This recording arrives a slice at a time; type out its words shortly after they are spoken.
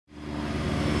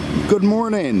Good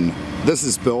morning. This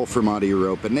is Bill from Auto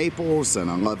Europa Naples on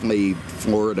a lovely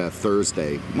Florida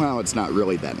Thursday. Well, it's not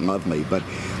really that lovely, but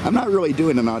I'm not really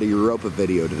doing an Auto Europa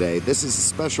video today. This is a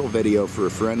special video for a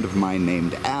friend of mine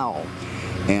named Al.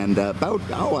 And about,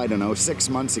 I don't know, 6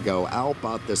 months ago, Al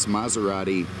bought this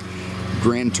Maserati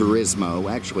GranTurismo.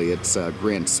 Actually, it's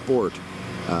GranSport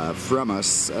from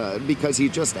us because he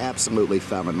just absolutely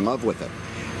fell in love with it.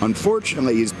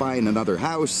 Unfortunately, he's buying another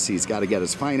house, he's got to get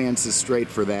his finances straight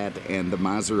for that, and the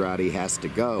Maserati has to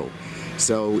go.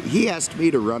 So he asked me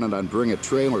to run it on Bring a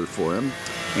Trailer for him,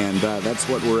 and that's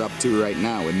what we're up to right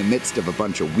now, in the midst of a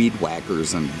bunch of weed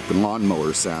whackers and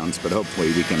lawnmower sounds, but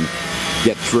hopefully we can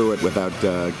get through it without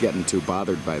getting too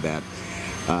bothered by that.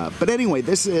 But anyway,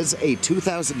 this is a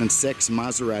 2006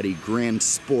 Maserati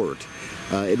GranSport.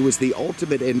 It was the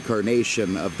ultimate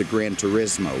incarnation of the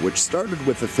GranTurismo, which started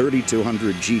with the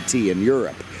 3200 GT in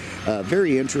Europe.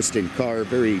 Very interesting car,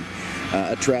 very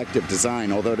attractive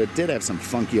design, although it did have some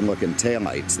funky looking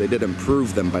taillights. They did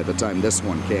improve them by the time this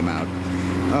one came out.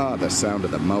 Oh, the sound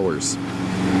of the mowers.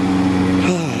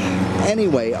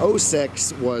 Anyway,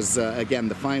 06 was, again,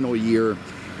 the final year,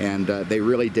 and they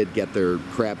really did get their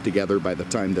crap together by the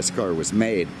time this car was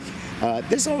made.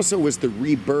 This also was the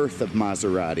rebirth of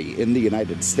Maserati in the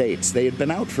United States. They had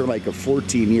been out for like a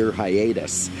 14-year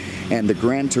hiatus, and the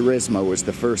GranTurismo was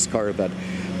the first car that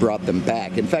brought them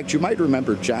back. In fact, you might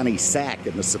remember Johnny Sack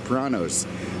in The Sopranos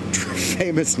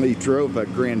famously drove a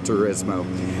GranTurismo,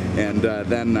 and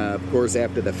then, of course,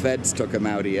 after the feds took him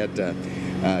out, he had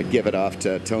to give it off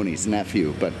to Tony's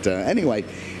nephew. But anyway,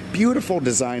 beautiful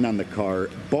design on the car,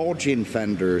 bulging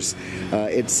fenders.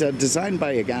 It's designed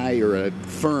by a guy or a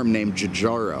firm named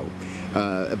Giugiaro,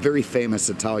 a very famous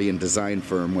Italian design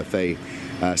firm with a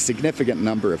significant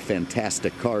number of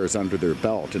fantastic cars under their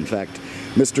belt. In fact,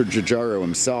 Mr. Giugiaro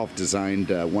himself designed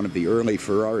one of the early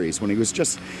Ferraris when he was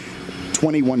just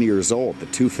 21 years old, the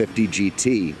 250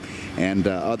 GT, and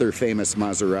other famous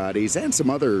Maseratis, and some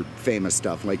other famous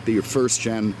stuff like the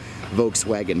first-gen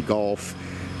Volkswagen Golf,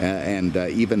 and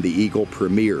even the Eagle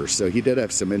Premier. So he did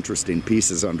have some interesting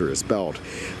pieces under his belt.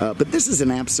 But this is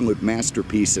an absolute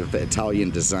masterpiece of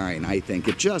Italian design, I think.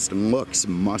 It just looks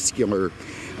muscular,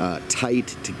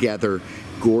 tight together,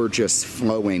 gorgeous,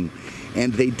 flowing.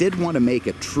 And they did want to make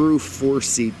a true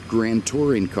four-seat Grand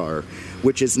Touring car,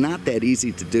 which is not that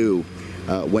easy to do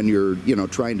when you're,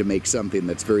 trying to make something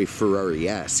that's very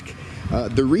Ferrari-esque.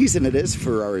 The reason it is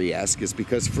Ferrari-esque is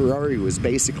because Ferrari was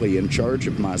basically in charge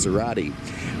of Maserati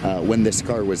when this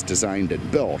car was designed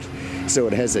and built. So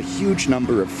it has a huge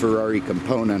number of Ferrari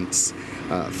components,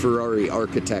 Ferrari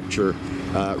architecture,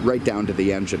 right down to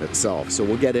the engine itself. So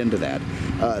we'll get into that.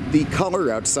 The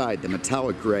color outside, the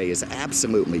metallic gray, is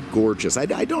absolutely gorgeous. I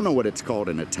don't know what it's called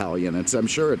in Italian. I'm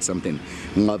sure it's something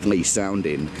lovely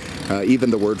sounding. Even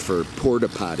the word for porta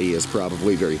potty is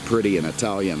probably very pretty in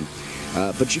Italian.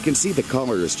 But you can see the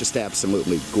color is just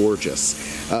absolutely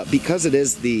gorgeous. Because it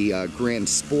is the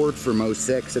GranSport from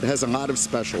 06, it has a lot of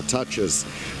special touches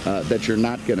that you're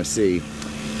not going to see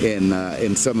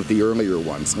in some of the earlier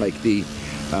ones, like the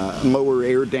lower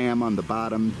air dam on the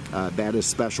bottom. That is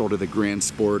special to the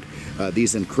GranSport.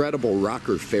 These incredible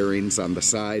rocker fairings on the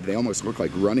side, they almost look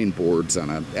like running boards on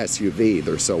an SUV.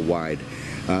 They're so wide.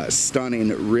 Stunning,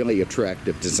 really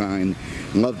attractive design.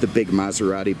 Love the big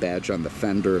Maserati badge on the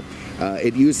fender.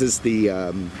 It uses the,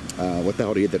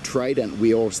 the Trident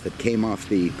wheels that came off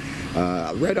the,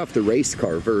 right off the race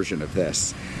car version of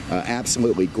this.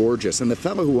 Absolutely gorgeous. And the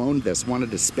fellow who owned this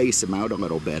wanted to space them out a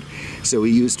little bit, so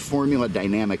he used Formula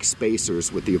Dynamic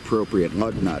spacers with the appropriate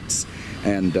lug nuts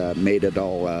and made it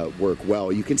all work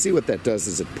well. You can see what that does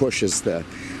is it pushes the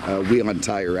wheel and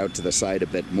tire out to the side a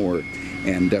bit more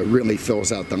and really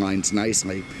fills out the lines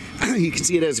nicely. You can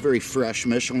see it has very fresh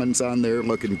Michelins on there,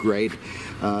 looking great.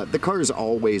 The car's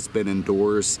always been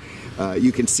indoors.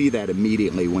 You can see that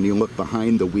immediately when you look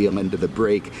behind the wheel into the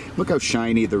brake. Look how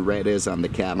shiny the red is on the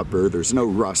caliper. There's no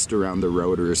rust around the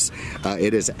rotors.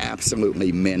 It is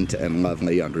absolutely mint and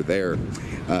lovely under there.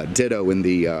 Ditto in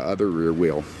the other rear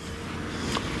wheel.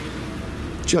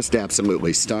 Just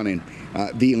absolutely stunning.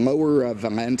 The lower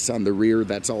valance on the rear,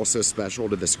 that's also special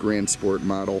to this GranSport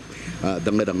model.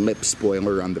 The little lip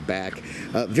spoiler on the back.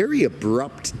 Very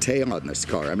abrupt tail on this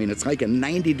car. I mean, it's like a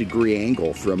 90-degree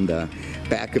angle from the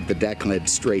back of the deck lid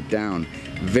straight down.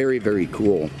 Very, very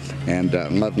cool and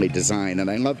lovely design.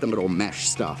 And I love the little mesh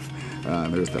stuff.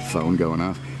 There's the phone going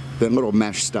off. The little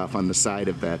mesh stuff on the side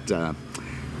of that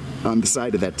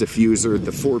diffuser,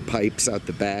 the 4 pipes out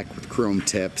the back with chrome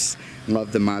tips.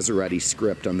 Love the Maserati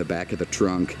script on the back of the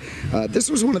trunk. This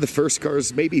was one of the first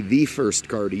cars, maybe the first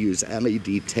car to use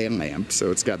LED tail lamps, so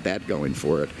it's got that going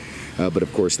for it. but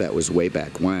of course that was way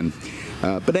back when.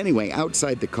 But anyway,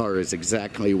 outside the car is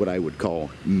exactly what I would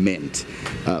call mint,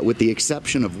 with the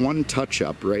exception of one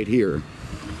touch-up right here.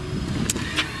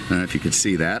 I don't know if you can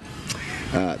see that.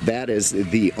 That is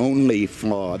the only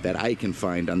flaw that I can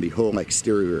find on the whole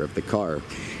exterior of the car.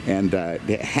 And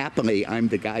happily, I'm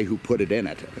the guy who put it in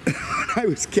it. I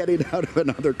was getting out of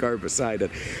another car beside it.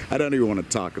 I don't even want to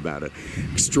talk about it.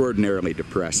 Extraordinarily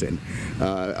depressing.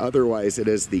 Otherwise, it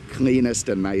is the cleanest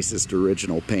and nicest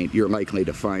original paint you're likely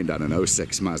to find on an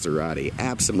 06 Maserati.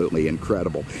 Absolutely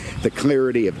incredible. The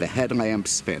clarity of the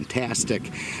headlamps, fantastic.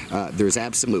 There's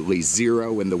absolutely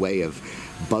zero in the way of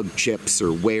bug chips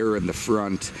or wear in the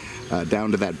front, down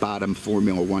to that bottom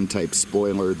Formula One type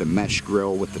spoiler, the mesh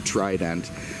grille with the trident.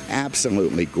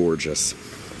 Absolutely gorgeous.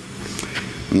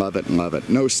 Love it, love it.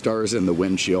 No stars in the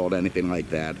windshield, anything like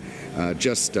that.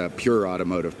 Just pure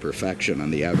automotive perfection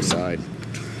on the outside.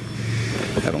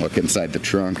 Have a look inside the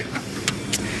trunk.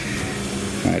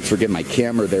 I'd forget my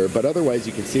camera there, but otherwise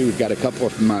you can see we've got a couple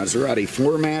of Maserati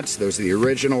floor mats. Those are the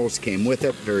originals, came with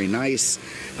it, very nice.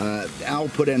 Al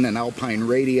put in an Alpine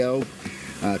radio.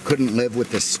 Couldn't live with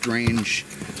this strange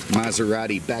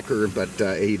Maserati Becker, but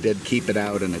he did keep it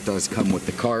out, and it does come with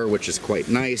the car, which is quite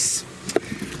nice.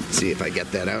 Let's see if I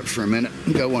get that out for a minute.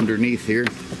 Go underneath here.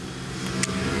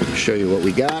 Show you what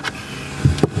we got.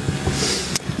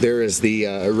 There is the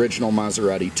original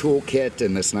Maserati toolkit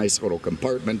in this nice little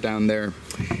compartment down there,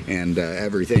 and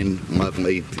everything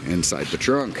lovely inside the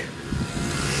trunk.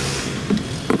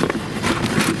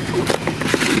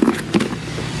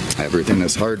 Everything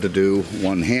is hard to do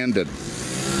one-handed.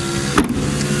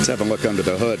 Let's have a look under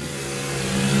the hood.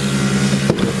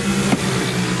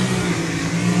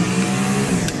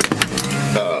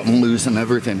 Oh, I'm losing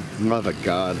everything. Love of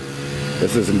God.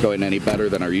 This isn't going any better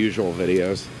than our usual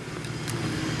videos.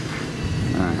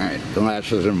 Alright,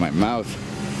 glasses in my mouth.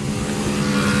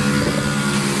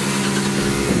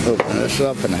 Open this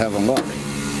up and have a look.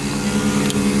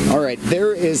 Alright,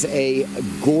 there is a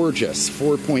gorgeous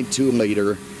 4.2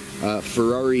 liter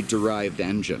Ferrari-derived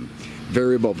engine.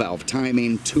 Variable valve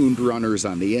timing, tuned runners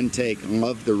on the intake,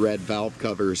 love the red valve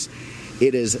covers.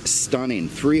 It is stunning,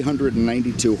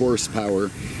 392 horsepower,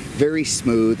 very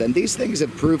smooth, and these things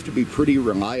have proved to be pretty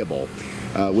reliable.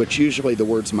 Which usually the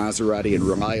words Maserati and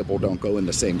reliable don't go in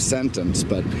the same sentence,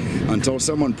 but until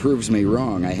someone proves me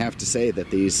wrong, I have to say that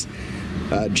these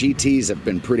GTs have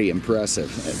been pretty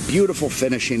impressive. Beautiful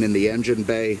finishing in the engine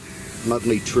bay,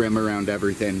 lovely trim around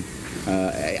everything,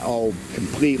 all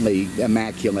completely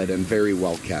immaculate and very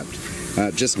well kept.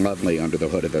 Just lovely under the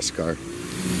hood of this car.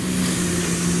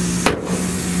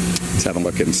 Let's have a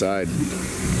look inside.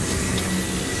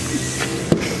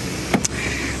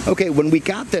 Okay, when we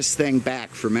got this thing back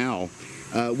from Al,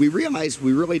 we realized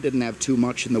we really didn't have too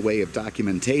much in the way of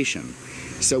documentation.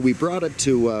 So we brought it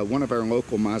to one of our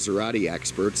local Maserati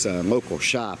experts, a local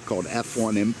shop called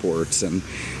F1 Imports, and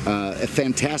a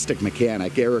fantastic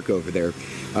mechanic, Eric over there,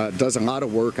 does a lot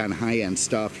of work on high-end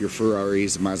stuff, your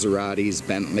Ferraris, Maseratis,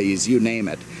 Bentleys, you name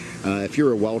it. If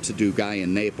you're a well-to-do guy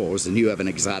in Naples and you have an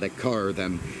exotic car,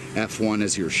 then F1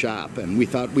 is your shop. And we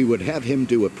thought we would have him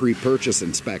do a pre-purchase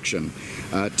inspection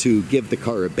to give the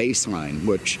car a baseline,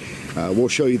 which we'll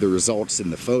show you the results in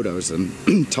the photos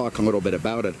and talk a little bit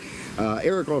about it.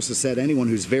 Eric also said anyone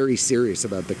who's very serious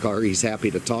about the car, he's happy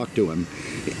to talk to him.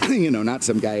 You know, not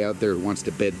some guy out there who wants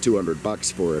to bid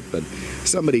 $200 for it, but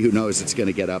somebody who knows it's going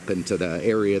to get up into the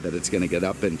area that it's going to get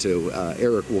up into.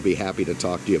 Eric will be happy to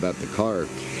talk to you about the car.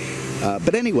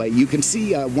 But anyway, you can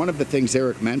see one of the things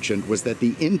Eric mentioned was that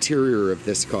the interior of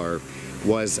this car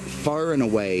was far and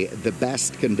away the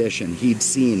best condition he'd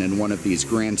seen in one of these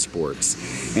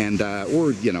GranSports, and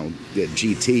or you know,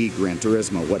 GT, Gran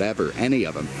Turismo, whatever, any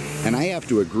of them. And I have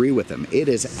to agree with him. It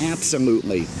is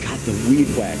absolutely, God, the weed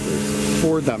whackers.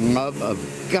 For the love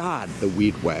of God, the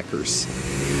weed whackers.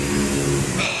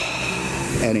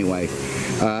 Anyway,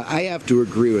 I have to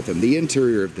agree with him. The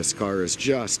interior of this car is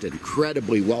just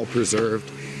incredibly well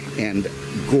preserved and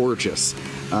gorgeous.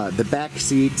 The back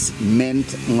seats,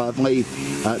 mint, lovely.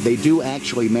 They do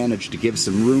actually manage to give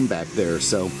some room back there,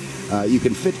 so you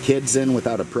can fit kids in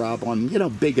without a problem. You know,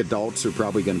 big adults are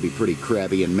probably going to be pretty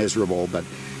crabby and miserable, but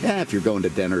if you're going to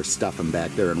dinner, stuff them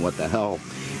back there and what the hell.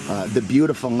 The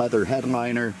beautiful leather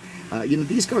headliner. You know,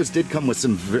 these cars did come with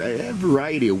some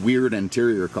variety of weird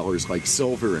interior colors like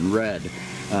silver and red.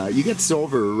 You get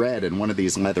silver or red in one of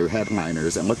these leather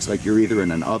headliners, it looks like you're either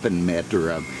in an oven mitt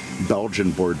or a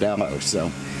Belgian bordello.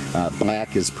 So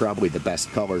Black is probably the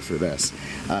best color for this.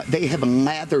 They have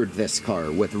lathered this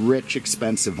car with rich,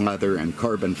 expensive leather and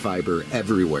carbon fiber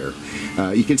everywhere.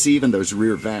 You can see even those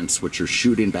rear vents, which are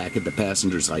shooting back at the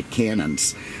passengers like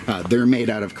cannons. They're made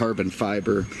out of carbon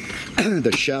fiber.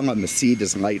 The shell on the seat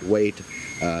is lightweight,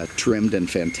 trimmed in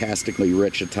fantastically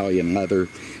rich Italian leather.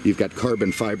 You've got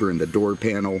carbon fiber in the door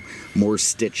panel, more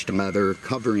stitched leather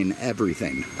covering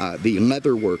everything. The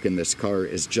leather work in this car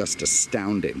is just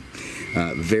astounding.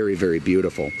 Very, very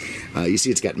beautiful. You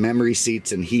see it's got memory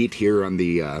seats and heat here on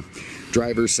the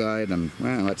driver's side, and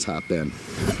well, let's hop in.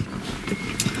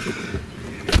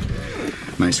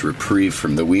 Nice reprieve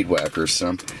from the weed whackers.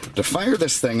 So to fire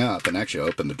this thing up, and actually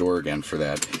open the door again for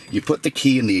that, you put the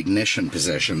key in the ignition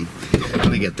position.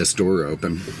 Let me get this door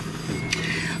open.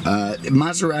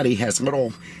 Maserati has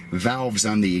little valves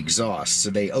on the exhaust, so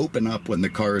they open up when the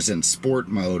car is in sport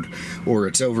mode or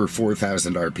it's over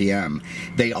 4,000 RPM.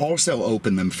 They also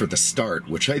open them for the start,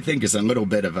 which I think is a little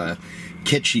bit of a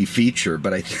kitschy feature,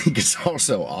 but I think it's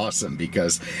also awesome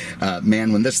because,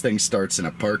 man, when this thing starts in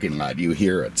a parking lot, you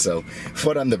hear it. So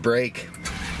foot on the brake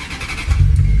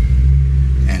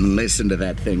and listen to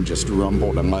that thing just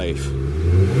rumble to life.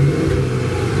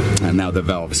 And now the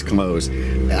valves close.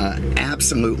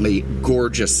 Absolutely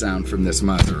gorgeous sound from this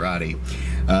Maserati.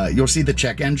 You'll see the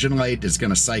check engine light is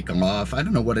going to cycle off. I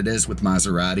don't know what it is with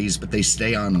Maseratis, but they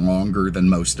stay on longer than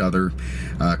most other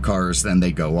cars. Then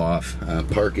they go off.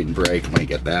 Parking brake, let me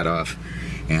get that off.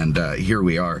 And here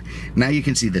we are. Now you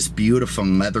can see this beautiful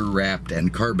leather wrapped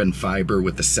and carbon fiber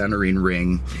with the centering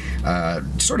ring.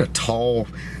 Sort of tall,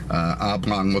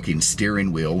 oblong looking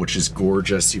steering wheel, which is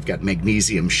gorgeous. You've got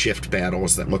magnesium shift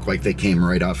paddles that look like they came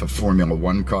right off a Formula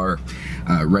One car.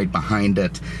 Right behind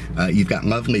it, you've got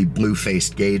lovely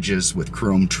blue-faced gauges with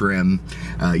chrome trim.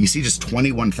 You see just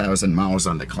 21,000 miles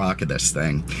on the clock of this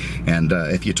thing. And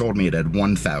if you told me it had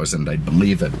 1,000, I'd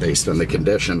believe it based on the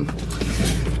condition.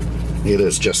 It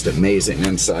is just amazing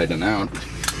inside and out.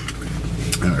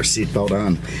 Our seatbelt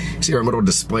on. See our little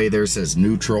display there says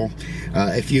neutral.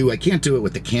 I can't do it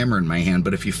with the camera in my hand,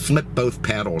 but if you flip both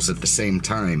paddles at the same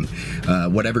time,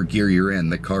 whatever gear you're in,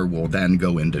 the car will then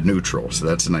go into neutral. So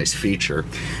that's a nice feature.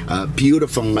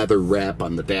 Beautiful leather wrap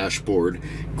on the dashboard.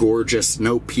 Gorgeous,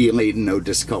 no peeling, no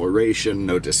discoloration,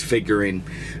 no disfiguring.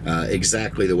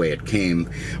 Exactly the way it came.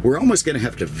 We're almost going to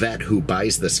have to vet who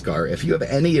buys this car. If you have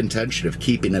any intention of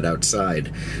keeping it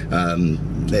outside,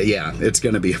 yeah, it's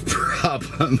going to be a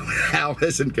problem. Al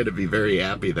isn't going to be very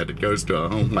happy that it goes to a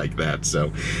home like that,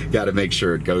 so got to make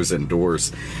sure it goes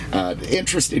indoors.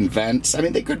 Interesting vents. I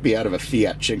mean, they could be out of a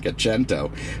Fiat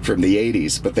Cinquecento from the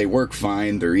 80s, but they work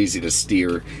fine. They're easy to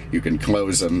steer. You can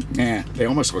close them. They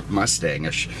almost look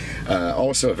Mustangish.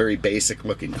 Also a very basic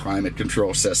looking climate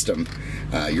control system.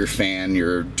 Your fan,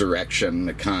 your direction,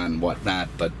 the con, whatnot,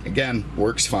 but again,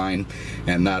 works fine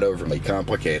and not overly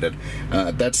complicated.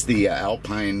 That's the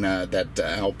Alpine that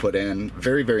Al put in.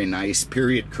 Very, very nice,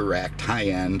 period correct,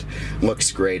 high-end,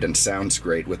 looks great and sounds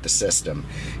great with the system,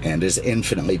 and is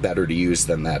infinitely better to use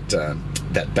than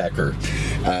that Becker.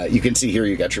 You can see here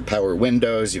you got your power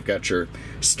windows, you've got your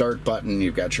start button,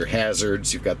 you've got your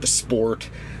hazards, you've got the sport,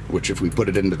 which if we put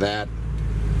it into that,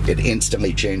 it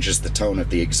instantly changes the tone of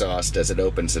the exhaust as it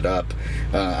opens it up.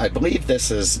 I believe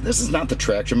this is not the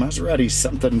traction. Maserati's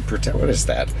something, what is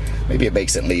that? Maybe it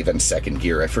makes it leave in second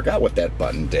gear. I forgot what that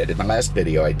button did. In the last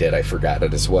video I did, I forgot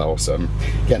it as well, so I'm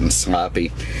getting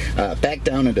sloppy. Back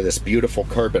down into this beautiful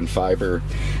carbon fiber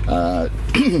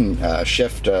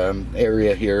shift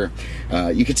area here.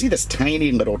 You can see this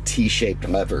tiny little T-shaped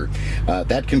lever.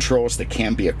 That controls the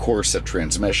Cambia Corsa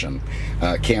transmission.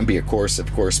 Cambia Corsa,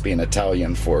 of course, being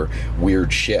Italian for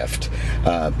weird shift.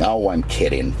 Oh, I'm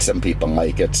kidding. Some people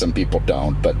like it, some people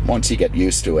don't, but once you get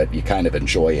used to it, you kind of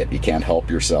enjoy it. You can't help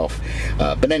yourself.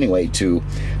 But anyway, to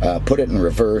put it in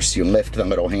reverse, you lift the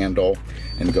little handle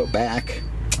and go back.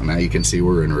 Now you can see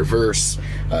we're in reverse.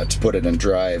 To put it in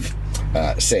drive,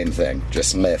 same thing,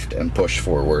 just lift and push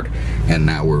forward, and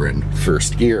now we're in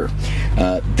first gear.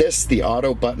 The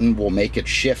auto button will make it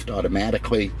shift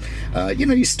automatically. You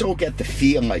know, you still get the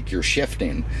feel like you're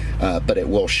shifting, but it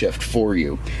will shift for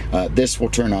you. This will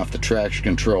turn off the traction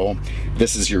control.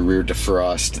 This is your rear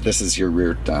defrost. This is your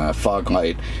rear fog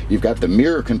light. You've got the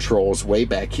mirror controls way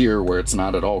back here where it's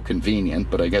not at all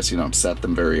convenient, but I guess you don't set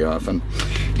them very often.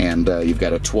 And you've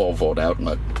got a 12-volt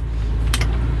outlet.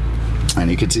 And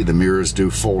you can see the mirrors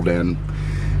do fold in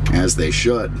as they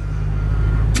should.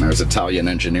 There's Italian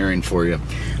engineering for you.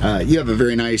 You have a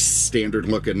very nice standard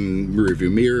looking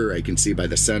rearview mirror. I can see by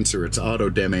the sensor it's auto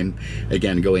dimming,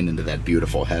 again going into that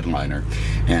beautiful headliner.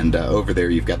 And over there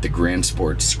you've got the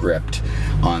GranSport script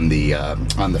on the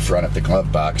front of the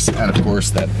glove box, and of course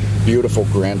that beautiful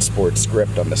GranSport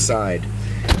script on the side,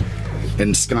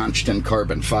 ensconced in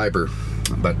carbon fiber.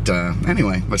 But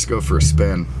anyway, let's go for a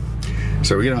spin.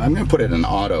 So I'm going to put it in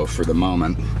auto for the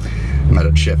moment. Let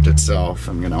it shift itself.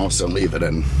 I'm going to also leave it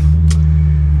in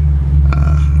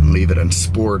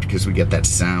sport because we get that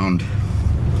sound.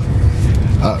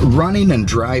 Running and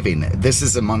driving, this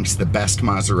is amongst the best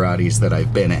Maseratis that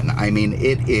I've been in. I mean,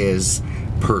 it is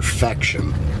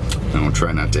perfection. I'll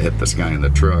try not to hit this guy in the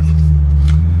truck.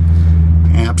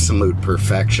 Absolute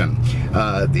perfection.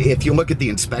 If you look at the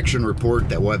inspection report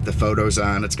that we'll have the photos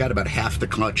on, it's got about half the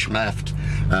clutch left,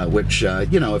 which,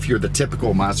 if you're the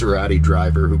typical Maserati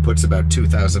driver who puts about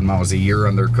 2,000 miles a year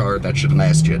on their car, that should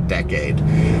last you a decade.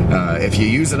 If you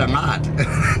use it a lot,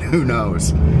 who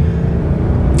knows?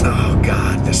 Oh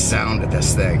God, the sound of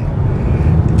this thing.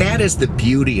 That is the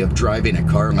beauty of driving a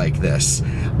car like this.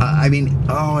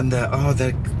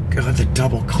 The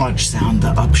double clutch sound,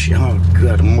 the upshift, oh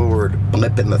good lord,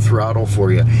 blip in the throttle for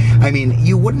you. I mean,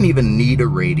 you wouldn't even need a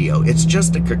radio. It's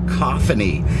just a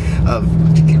cacophony of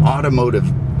automotive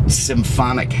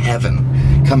symphonic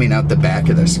heaven coming out the back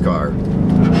of this car.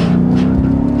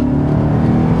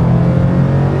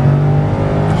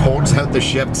 Holds out the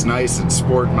shifts nice in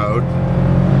sport mode.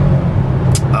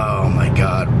 Oh my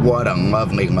God, what a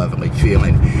lovely, lovely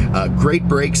feeling. Great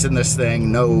brakes in this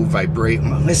thing, no vibrate.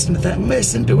 Listen to that,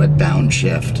 listen to it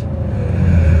downshift.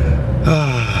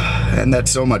 And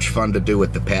that's so much fun to do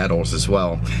with the paddles as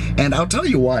well. And I'll tell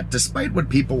you what, despite what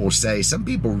people will say, some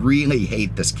people really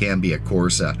hate this Cambia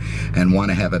Corsa and want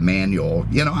to have a manual.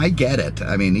 I get it.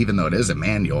 I mean, even though it is a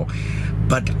manual,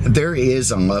 but there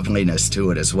is a loveliness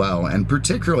to it as well, and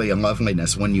particularly a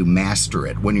loveliness when you master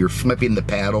it, when you're flipping the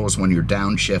paddles, when you're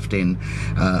downshifting.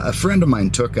 A friend of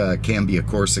mine took a Cambia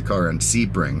Corsa car on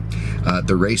Sebring,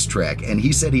 the racetrack, and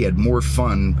he said he had more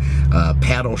fun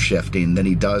paddle shifting than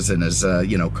he does in his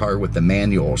car with the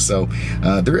manual. So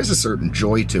there is a certain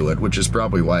joy to it, which is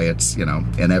probably why it's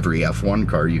in every F1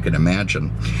 car you can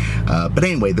imagine. But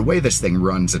anyway, the way this thing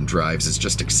runs and drives is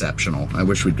just exceptional. I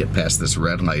wish we'd get past this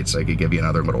red light so I could give you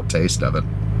another little taste of it.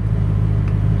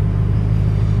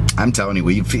 I'm telling you,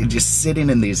 you feel just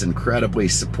sitting in these incredibly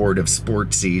supportive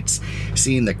sport seats,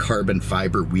 seeing the carbon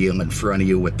fiber wheel in front of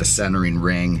you with the centering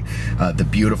ring, the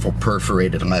beautiful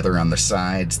perforated leather on the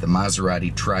sides, the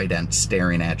Maserati Trident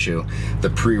staring at you,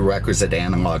 the prerequisite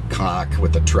analog clock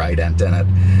with the Trident in it.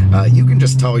 You can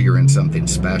just tell you're in something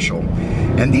special.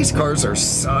 And these cars are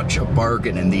such a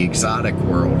bargain in the exotic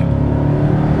world.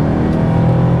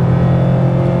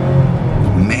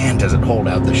 Man, does it hold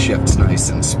out the shifts nice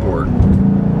in sport.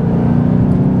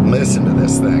 Listen to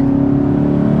this thing.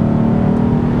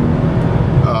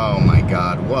 Oh my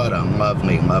God, what a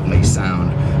lovely, lovely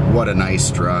sound. What a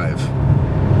nice drive.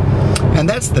 And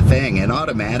that's the thing, in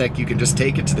automatic, you can just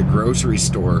take it to the grocery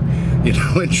store,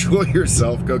 enjoy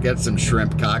yourself, go get some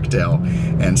shrimp cocktail,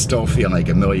 and still feel like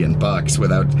 $1 million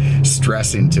without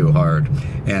stressing too hard.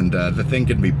 And the thing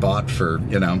can be bought for,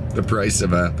 the price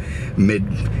of a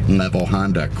mid-level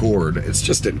Honda Accord. It's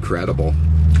just incredible.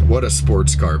 What a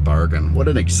sports car bargain. What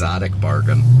an exotic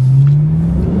bargain.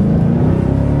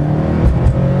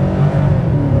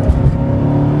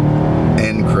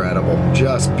 Incredible.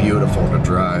 Just beautiful to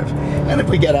drive. And if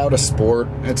we get out of sport,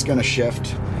 it's going to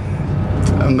shift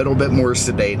a little bit more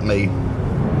sedately.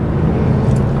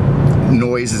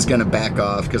 Noise is going to back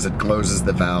off because it closes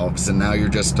the valves, and now you're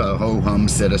just a ho-hum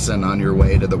citizen on your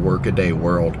way to the workaday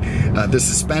world. The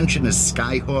suspension is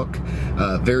Skyhook,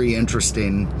 very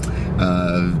interesting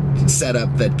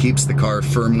setup that keeps the car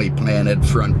firmly planted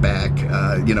front back.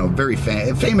 Very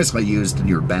famously used in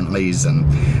your Bentleys and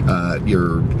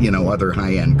your other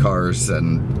high-end cars,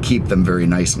 and keep them very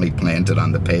nicely planted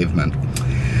on the pavement.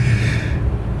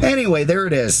 Anyway, there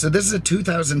it is. So this is a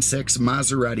 2006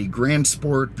 Maserati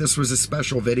GranSport. This was a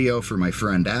special video for my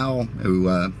friend Al,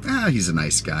 who, he's a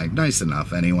nice guy. Nice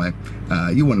enough, anyway.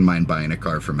 You wouldn't mind buying a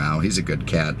car from Al. He's a good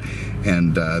cat.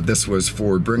 And this was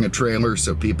for Bring a Trailer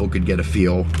so people could get a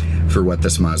feel for what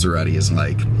this Maserati is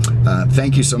like.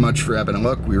 Thank you so much for having a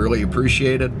look. We really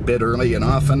appreciate it. Bid early and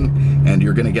often, and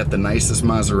you're going to get the nicest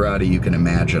Maserati you can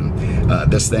imagine.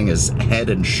 This thing is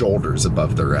head and shoulders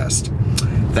above the rest.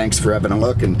 Thanks for having a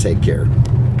look, and take care.